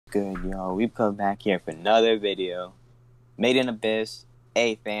good, yo? We've come back here for another video. Made in Abyss.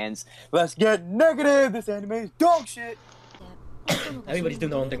 Hey, fans, let's get negative! This anime is dog shit! Everybody's doing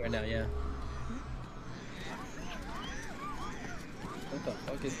their own thing right now, yeah. What the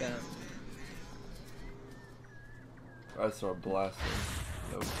fuck is that? I start blasting.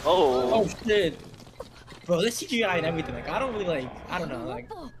 Nope. Oh shit! Bro, this CGI and everything, like, I don't really like, I don't know, like,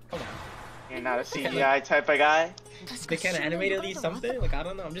 come on. You're not a CGI type of guy? They can't animate at least something? Like, I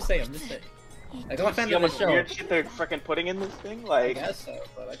don't know, I'm just saying. Like, I'm a fan of the the show. weird shit they're freaking putting in this thing? Like, I guess so,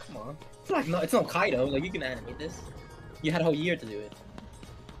 but like, come on. It's not Kaido, like, you can animate this. You had a whole year to do it.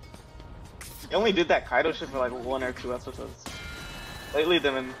 you only did that Kaido shit for like 1 or 2 episodes. Lately,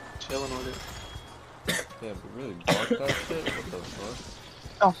 they've been chilling with it. Yeah, but really block that shit? What the fuck?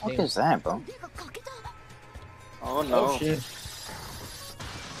 Oh, fuck is that, bro? Oh no. Oh shit.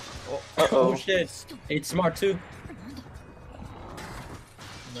 Uh-oh. Oh shit. Hey, it's smart too.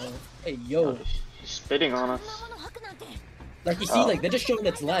 No. Hey, yo. He's spitting on us. Like, you see, like, they're just showing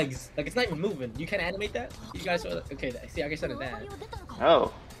its legs. Like, it's not even moving. You can't animate that? You guys saw that? Okay, see, I guess I did that.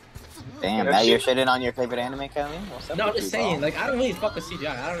 Oh. Damn, now you're shitting on your favorite anime, Kelly? What's up No, I'm with just you, saying, bro? like, I don't really fuck with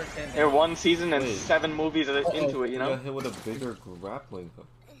CGI. I don't understand They're that. 1 season and Wait. 7 movies into it, you You know? got hit with a bigger grappling hook.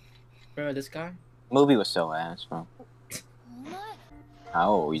 Remember this guy? Movie was so ass, bro.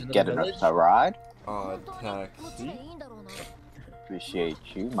 Oh, you Another get village? a ride? Taxi? Appreciate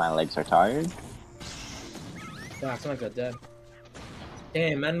you. My legs are tired. Wow, it's not good, dead.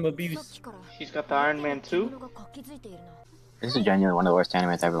 Damn, man, abuse. He's got the Iron Man 2. This is genuinely one of the worst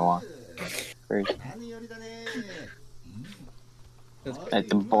animes I've ever watched. Crazy. Like,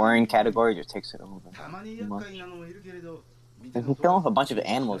 the boring category just takes it over. Too much. If you film with a bunch of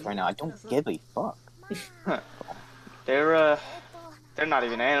animals right now, I don't give a fuck. They're not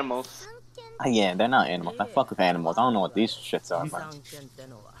even animals. Yeah, they're not animals. I fuck with animals. I don't know what these shits are, man.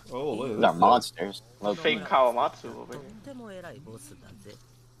 Oh, look, These are monsters. Look, Fake Kawamatsu over here.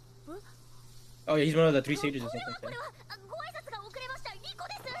 Oh, yeah, he's one of the 3 sages or something like that.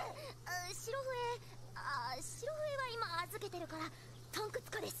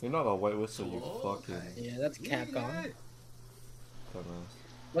 You're not a white whistle, you fucking Yeah, that's Capcom. dumbass.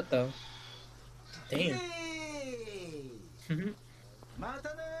 What the? Damn.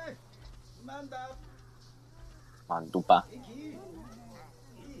 Mandupa.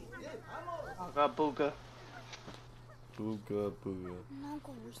 Booga booga. Booga booga.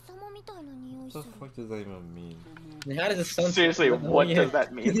 What the fuck does that even mean? How does the sun Seriously, smell? what Yeah. does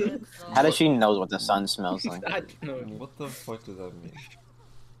that mean? How does she know what the sun smells like? I don't know. What the fuck does that mean?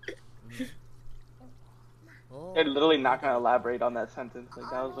 They're literally not gonna elaborate on that sentence. Like,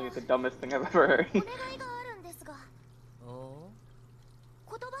 that was like the dumbest thing I've ever heard.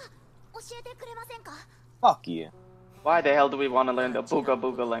 Fuck you. Why the hell do we want to learn the booga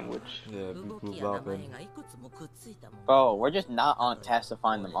booga language? Yeah, boo bopping. Bro, we're just not on task to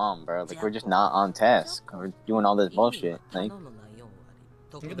find the mom, bro. Like, we're just not on task. We're doing all this bullshit. Like,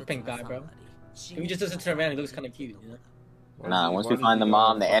 Look at the pink guy, bro. If we just listen to the man, he looks kind of cute, you know? nah, once we find the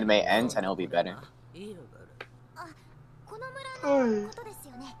mom, the anime ends and it'll be better.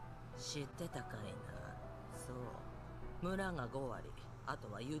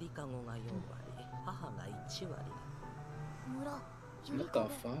 What the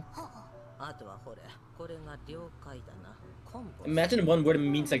fuck? Imagine one word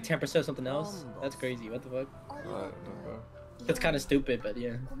means like 10% of something else. That's crazy. What the fuck? I don't know. That's kind of stupid, but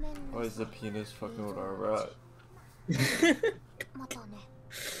yeah. Why is the penis fucking with our rat?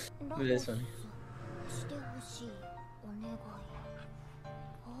 It is funny.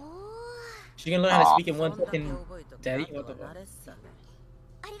 She can learn how to speak in one fucking daddy? What the fuck?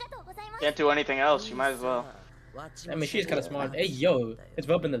 Can't do anything else, you might as well. I mean, she is kind of smart. Hey, yo, it's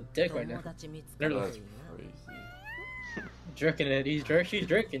rubbing the dick right now. Literally. That's crazy. Jerking it. She's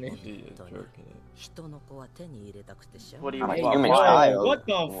jerking it. He is jerking it. What do you I'm a mean? human What? child. What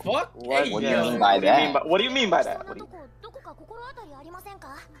the fuck? What, What do yeah, you mean by what do you mean that? what do you mean by that? What do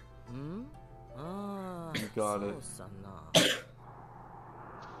You got it.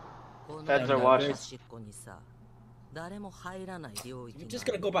 Feds are watching. You're just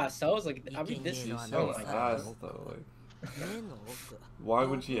gonna go by ourselves? Like, I mean, this She's is so oh my god. fast though, like. Why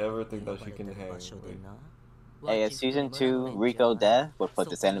would she ever think that she can hang? Like, Hey, at season 2, Riko death would put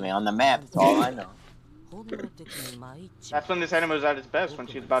this anime on the map. That's all I know. That's when this anime was at its best, when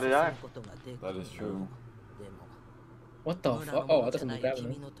she was about to die. that is true. What the fuck? Oh, I thought someone was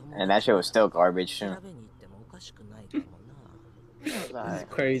grabbing it. And that shit was still garbage, too. This is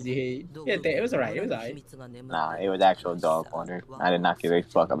crazy. Yeah, it was alright. It was alright. Nah, it was actual dog water. I did not give a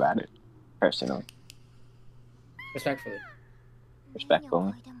fuck about it. Personally. Respectfully.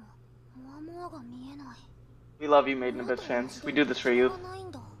 Respectfully. We love you, Made in Abyss fans. We do this for you.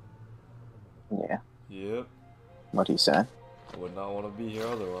 Yeah. Yep. What he said. I would not want to be here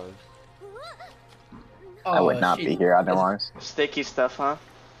otherwise. Oh, I would not be here otherwise. Sticky stuff, huh?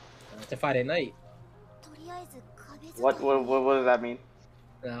 It's a Friday night. What does that mean?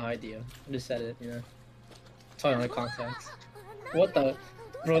 No idea. I just said it, you know. It's all in context. What the?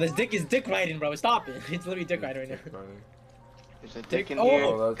 Bro, this dick is dick riding, bro. Stop it. It's literally dick riding right now. There's a dick in Oh, here.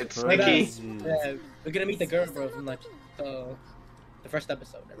 Oh, that's It's crazy. sticky. Yeah, we're gonna meet the girl, bro, from like the first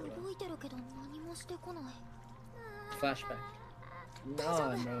episode. Flashback.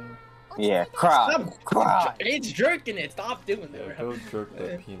 Nah, bro. Yeah. Cry. Stop. Cry. It's jerking it. Stop doing Yeah, that, bro. don't jerk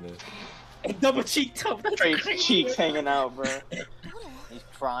that penis. Double cheek top. Straight cheeks hanging out, bro. He's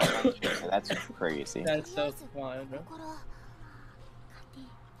crying on the That's crazy. That's so fun, bro.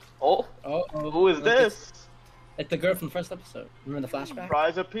 Oh, Oh, who is this? It's the girl from the first episode. Remember the flashback?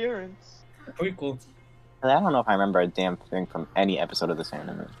 Surprise appearance. Pretty cool. I don't know if I remember a damn thing from any episode of this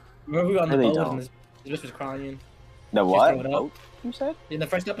anime. Remember we were on the Really boat don't. and this bitch was crying? The She's what? throwing up. Boat, you said? In the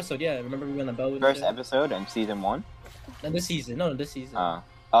first episode, yeah. Remember we were on the boat? and First shit? episode in season 1? No, this season. No, this season.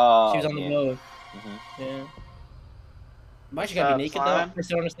 Oh, She was on the yeah. boat. Mhm. Yeah. Why she gotta be naked though? slime? I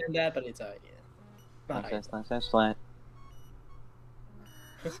still don't understand that, but it's yeah. Not That's flat.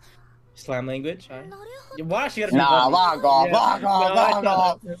 Slam language, alright. Why she gotta be Nah, bubbly? log off, Yeah. log off, No, log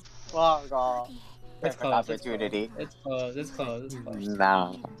off. no. Log off. It's Perfect close. opportunity. It's close. It's close. It's close.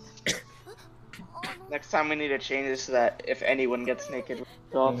 Nah. Next time we need to change this so that if anyone gets naked,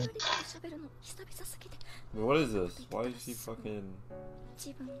 well, Mm. Wait, what is this? Why is she fucking...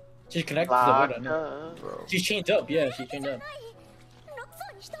 She's connected to the locked water. No? up. Bro. She's chained up. Yeah, she's chained up.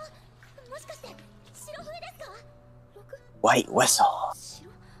 White whistle.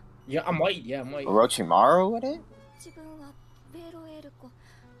 Yeah, I'm white. Yeah, I'm white. Orochimaru with it?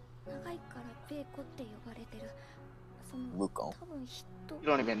 Ruko. You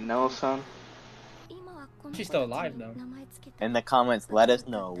don't even know, son. She's still alive though. In the comments, let us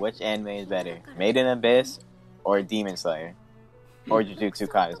know which anime is better. Made in Abyss or Demon Slayer? Or Jujutsu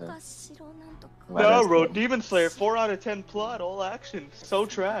Kaisen? Let No, us bro, know. Demon Slayer, 4 out of 10 plot, all action. So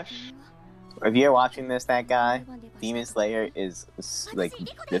trash. If you're watching this, that guy, Demon Slayer is like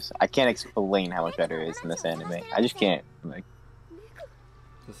just I can't explain how much better it is in this anime. I just can't. Like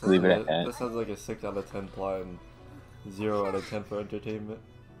This Leave it has at that. This has like a 6 out of 10 plot and 0 out of 10 for entertainment.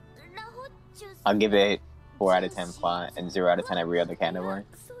 I'll give it 4 out of 10 plot and 0 out of 10 every other category.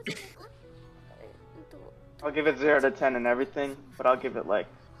 I'll give it 0 to 10 and everything, but I'll give it like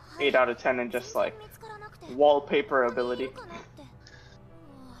 8 out of 10 in just like wallpaper ability.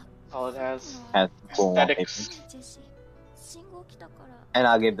 All it has. Has cool Aesthetics. wallpapers. And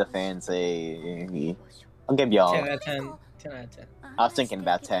I'll give the fans I'll give y'all. 10 out of 10. 10 out of 10. I was thinking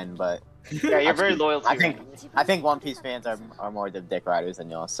about 10, but Yeah, you're very loyal to I your think anime. I think One Piece fans are more the dick riders than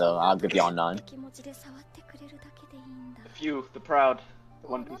y'all, so I'll give y'all none. The few, the proud, the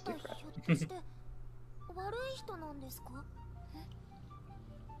One Piece dick riders.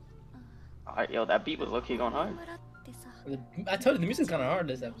 Alright, yo, that beat was low-key going hard. I told you the music's kind of hard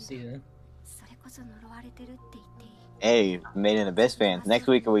this season. Hey, Made in Abyss fans, next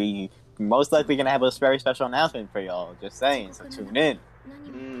week we most likely gonna have a very special announcement for y'all. Just saying, so tune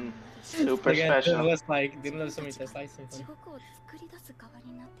in. Super special. It's like, they know somebody says like something.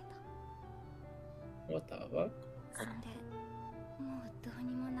 What the fuck?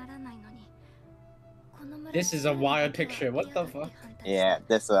 This is a wild picture. What the fuck? Yeah,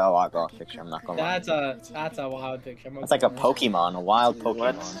 this is a wild off picture. I'm not gonna lie. That's a wild picture. It's like a Pokemon, a wild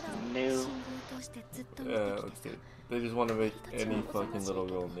Pokemon. What's new? Yeah, let's see. They just want to make any fucking little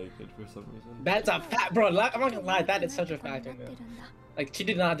girl naked for some reason. That's a fact, bro. I'm not gonna lie. That is such a fact right now. Like she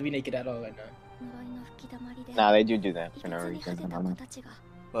did not have to be naked at all right now. Nah, they do that for no reason. I don't know.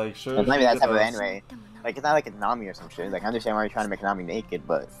 Like, sure. It's not she even that could type of have- anime. Like, it's not like a Nami or some shit. Like, I understand why you're trying to make Nami naked,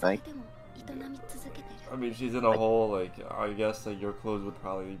 but like, I mean, she's in a hole. Like, I guess like your clothes would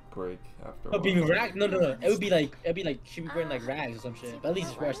probably break after. a But being while. rags? No. It would be like she'd be wearing like rags or some shit. But at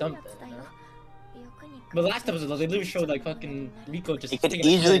least wear something. You know? But last episode, they literally showed like fucking Riko just. you could taking a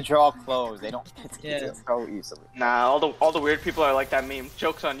easily shit. draw clothes. They don't Yeah. it so easily. Nah, all the weird people are like that meme.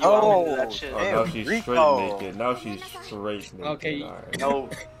 Joke's on you. Oh, I'm into that shit. Oh, now Damn, she's Riko. straight naked. Now she's straight naked. Okay. Alright.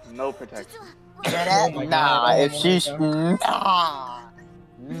 No protection. Oh my Nah, God, if oh my she's God.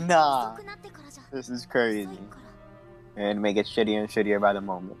 nah, this is crazy. And it may get shittier and shittier by the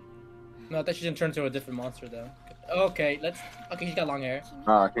moment. No, I thought she didn't turn into a different monster though. Okay, Okay, she's got long hair.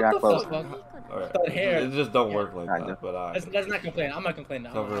 Oh, she got What close. the fuck? Alright. That hair. It just don't work like Kinda. that. But Let's not complain. I'm not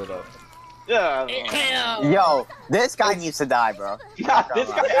complaining. cover it up. Yeah. Yo, this guy needs to die, bro. Yeah, this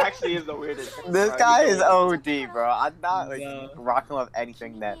guy actually is the weirdest. This guy is OD, bro. I'm not like Yeah. rocking with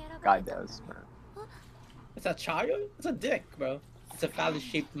anything that guy does, bro. It's a child? It's a dick, bro. It's a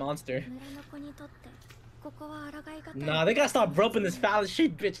phallus-shaped monster. Nah, they gotta stop rubbing this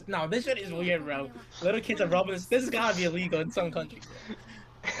phallus-shaped bitch. No, this shit is weird, bro. Little kids are rubbing this. This has gotta be illegal in some countries.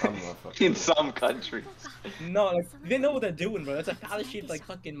 In some countries. No, like, they know what they're doing, bro. It's a phallus-shaped, like,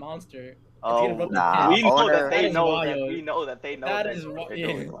 fucking monster. Oh, It's gonna rub nah. the we know owner- that they That know is that. wild. We know that they know That that is what they're yeah.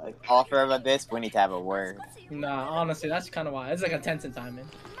 doing, like. Offer of this, we need to have a word. Nah, honestly, that's kind of wild. It's like a tense in timing.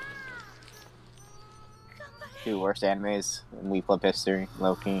 Two worst animes in We Flip history,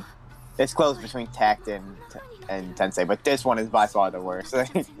 low key. It's close between Tact and Tensei, but this one is by far the worst.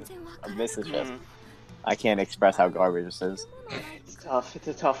 This is just, I can't express how garbage this is. It's tough. It's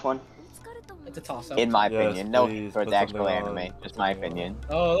a tough one. It's a toss-up. In my Yes, opinion, no please, for put the actual something on, anime. put Just my something on. opinion.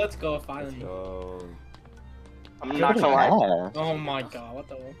 Oh, let's go, finally. I'm not gonna lie. Yeah. Oh my god, what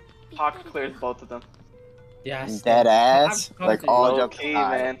the... Hawk clears both of them. Yes. Dead ass. I'm Like all Low jokes key,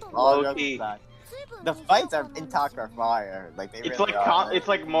 aside. man. All Low jokes key. aside. The fights are in Talk are fire. Like they It's really like are. it's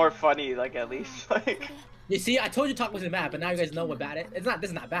like more funny, like at least like. You see, I told you Talk wasn't bad, but now you guys know what bad it is. It's not, this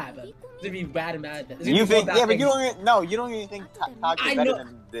is not bad, but it's gonna be bad and bad. It's gonna You be think? bad Yeah, but things. you don't. No, you don't even think Talk I is better know.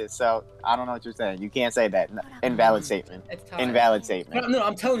 than this. So I don't know what you're saying. You can't say that. Invalid statement. It's tough. Invalid statement. No,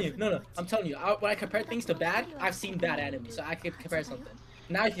 I'm telling you. No, I'm telling you. When I compare things to bad, I've seen bad anime, so I can compare something.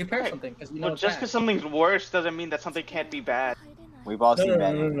 Now you can compare something because you know Well, it's just bad. because something's worse doesn't mean that something can't be bad. We've all No, seen no,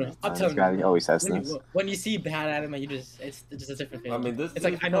 bad no, no, no. anime. I'm This telling guy you. always says When this. when you see bad anime, it's just a different feeling. I mean, this. It's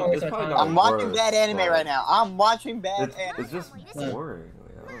like this I know is it's probably like not I'm watching worse, bad anime but right now. I'm watching bad It's, anime. it's just boring.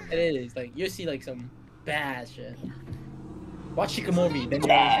 Like, I don't know. it is like you see like some bad shit. Watch Shikamori, then you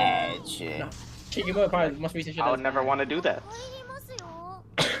Bad shit. No, Shikamori probably most recent shit. I would never want to do that.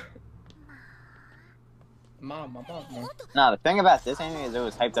 Mom. No, the thing about this anime is it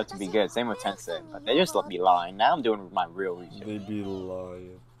was hyped up to be good. Same with Tensei. But they just let me lying. Now I'm doing my real research. They be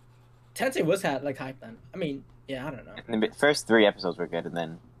lying. Tensei was like hype then. I mean, yeah, I don't know. And the first 3 episodes were good, and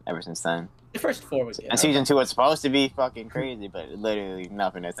then ever since then. The first 4 was good. And season 2 was supposed to be fucking crazy, but literally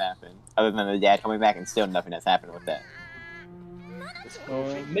nothing has happened. Other than the dad coming back, and still nothing has happened with that.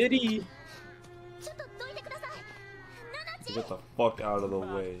 Mitty. Get the fuck out of the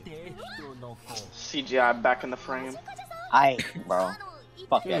way. CGI back in the frame. Bro.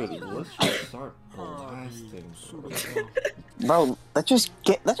 Fuck that. Dude, let's just start blasting. Bro, let's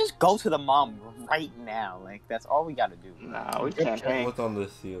just go to the mom right now. Like that's all we gotta do. Nah, we can't hang. What's on the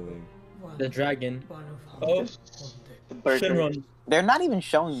ceiling? The dragon. Oh, The bird. Shenron. They're not even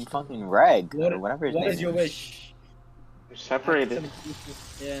showing fucking Reg or whatever his What name is your wish? They're separated.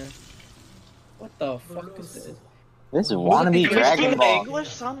 Yeah. What the fuck is this? This is What wannabe is it? Dragon In Ball. English,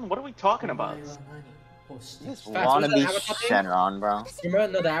 son? What are we talking about? This what was wannabe that Avatar thing? Shenron, bro. You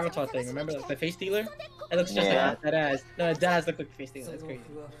remember the Avatar thing? Remember like, the face stealer? It looks just Yeah. like that ass. No, it does look like a face stealer. It's crazy.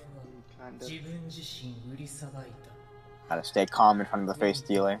 Kind of. Gotta stay calm in front of the face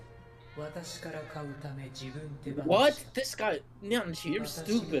stealer. What? This guy, Nanachi, you're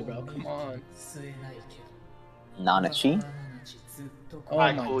stupid, bro. Come on. Nanachi? Oh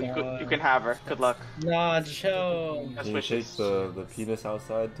Alright, my cool. god. You can have her. Good luck. Nah, chill. Best Can you take wishes. the penis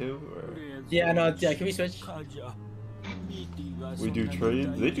outside too? Or Yeah, no, yeah. Can we switch? we do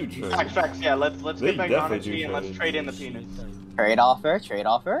trade? They do trade. Facts. Yeah, let's They get back definitely Nanachi do and let's trade. trade in the penis. Trade offer? Trade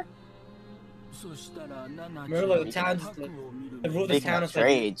offer? Remember, like, the town's the rule of the Speaking town of is like.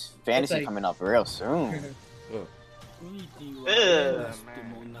 trades, fantasy like- coming up real soon. Man.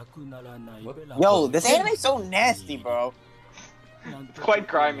 What? Yo, this anime's so nasty, bro. It's quite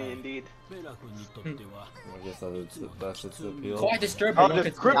grimy indeed. I guess that's its appeal. Quite disturbing. Oh, don't the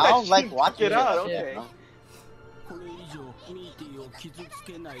get grip I to- don't that like she watching took it out. it. Okay.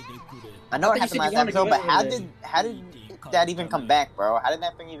 I know I it think you happened said last you wanted episode, to but go how did that even come back, bro? How did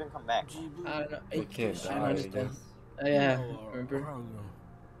that thing even come back? I don't know. They can't I don't die, I understand. guess. Yeah, remember?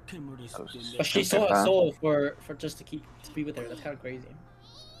 That was But she stupid, sold her bro. soul for just to be with her. That's kind of crazy.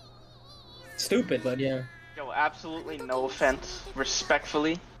 Stupid, but yeah. Yo, absolutely no offense,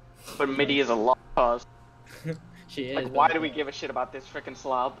 respectfully, but Mitty is a lost cause. She is. Like, why do we give a shit about this freaking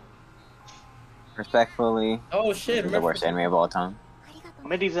slob? Respectfully, Oh shit! the Remember? worst anime of all time.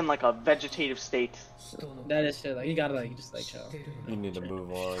 Mitty's in like a vegetative state. That is shit. Like you gotta like just like chill. You need to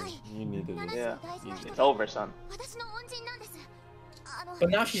move on. You need to just. Yeah, it's over, son. But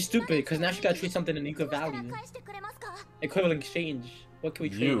now she's stupid because now she gotta treat something in equal value. Equivalent exchange. What can we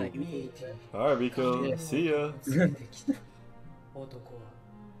trade? You. Like, equal? Alright, Riko. Yeah. See ya.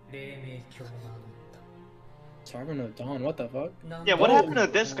 Tournament of Dawn. What the fuck? Yeah, what Oh. happened to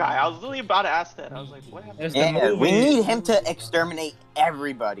this guy? I was literally about to ask that. I was like, what happened? It's the Yeah, movie. we need him to exterminate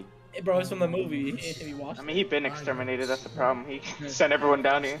everybody. Hey, bro, it's from the movie. Have you watched I mean, he been exterminated. That's the problem. He sent everyone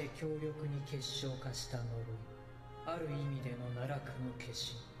down here.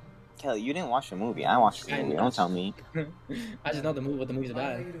 Kelly, you didn't watch the movie. I watched the movie. Don't tell me. I just know the movie, what the movie's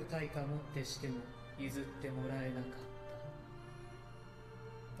about.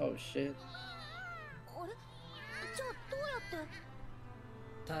 Oh shit.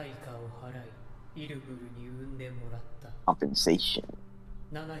 Compensation.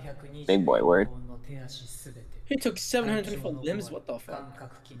 Big boy word. He took 724 limbs? What the fuck?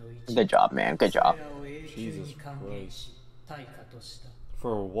 Good job, man. Good job. Jesus Christ.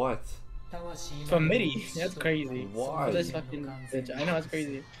 For what? From Mitty. That's crazy. Why? For this fucking bitch. I know, that's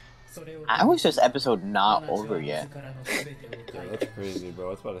crazy. How is this episode not over yet? Yeah, that's crazy,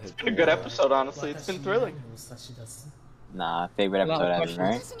 bro. It's about to hit. It's been a good episode, honestly. It's been thrilling. Nah, favorite A lot of episode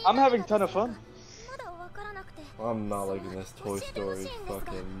ever, right? I'm having a ton of fun. I'm not liking this Toy Story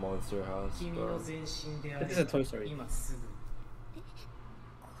fucking monster house, bro. This is a Toy Story.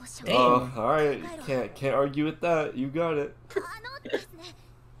 Oh, alright. Can't argue with that. You got it.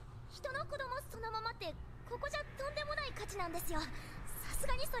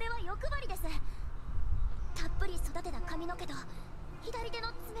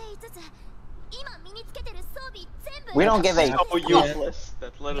 We don't give a So useless.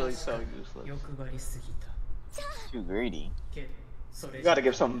 That's literally so useless. too greedy. You gotta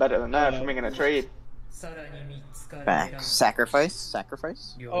give something better than that for making a trade. Back. Sacrifice?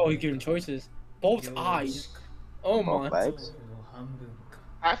 Sacrifice? Oh, you're giving choices. Both eyes. Oh my. Both legs?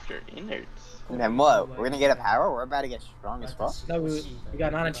 After innards. And then what? We're gonna get a power? We're about to get strong as fuck? No, we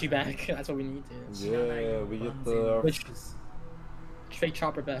got Nanachi back. That's what we need to. Yeah, we get the. Which straight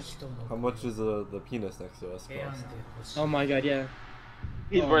chopper back. How much is the penis next to us cost? Oh my god, yeah.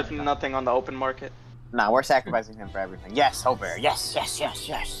 He's Oh worth my God. nothing on the open market. Nah, we're sacrificing him for everything. Yes, Hoper. Yes, yes, yes,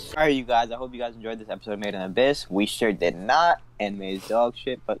 yes. Alright, you guys. I hope you guys enjoyed this episode of Made in Abyss. We sure did not. Anime is dog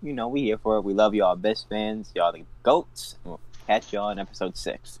shit, but you know, we here for it. We love y'all Abyss fans. Y'all the goats. We'll catch y'all in episode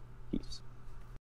 6. Peace.